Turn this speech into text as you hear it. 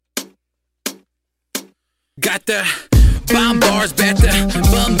Got the bomb bars, better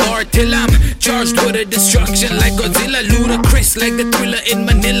bombard till I'm charged with a destruction like Godzilla. Ludicrous like the thriller in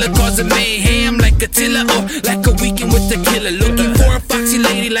Manila, causing mayhem like Attila, or like a weekend with the killer. Looking for a foxy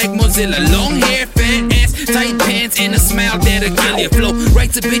lady like Mozilla. Long hair, fat ass, tight pants, and a smile that'll kill you. Flow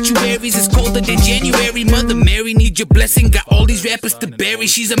writes obituaries, it's colder than January. Mother Mary need your blessing, got all these rappers to bury.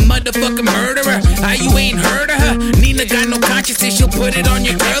 She's a motherfucking murderer, how you ain't heard of her? Nina got no conscience and she'll put it on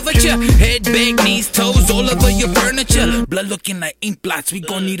your curvature. Head, back, knees, toes, all over your furniture. Blood looking like ink blots, we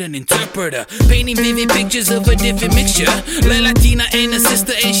gon' need an interpreter. Painting vivid pictures of a different mixture. La Latina and a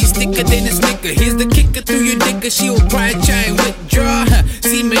sister, and she's thicker than a snicker. Here's the kicker through your dicker, she'll probably try and withdraw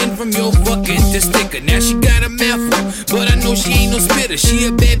semen from your fucking testicle. Now she got a mouthful, but I know she ain't no spitter. She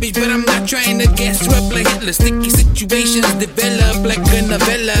a bad bitch, but I'm not trying to gas her up like Hitler. Sticky situations develop like a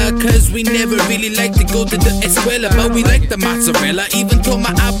novella, cause we never really like to go to the escuela, but we like the mozzarella. Even told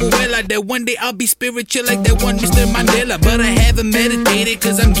my abuela that one day I'll be spiritual like that one Mr. Mandela. But I haven't meditated,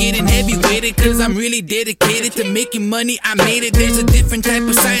 cause I'm getting heavy weighted, cause I'm really dedicated to making money. I made it. There's a different type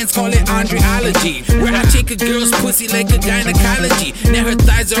of science, call it andriology, where I take a girl's pussy like a gynecology. Now her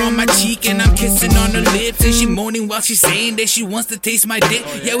thighs are on my cheek and I'm kissing on her lips, and she moaning while she's saying that she wants to taste my dick.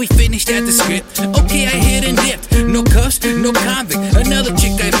 Yeah, we finished at the script. Okay, I hit and dipped. No cuffs, no convict. Another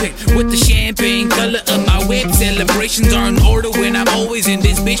chick I picked with the champagne color of my whip. Celebrations are in order when I'm always in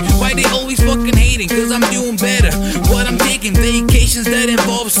this bitch. Why they always fucking hating? Cause I'm doing better. What I'm taking, vacations that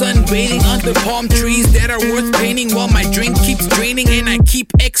involve sunbathing under palm trees that are worth painting, while my drink keeps draining and I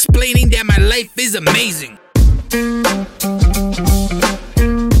keep explaining that my life is amazing.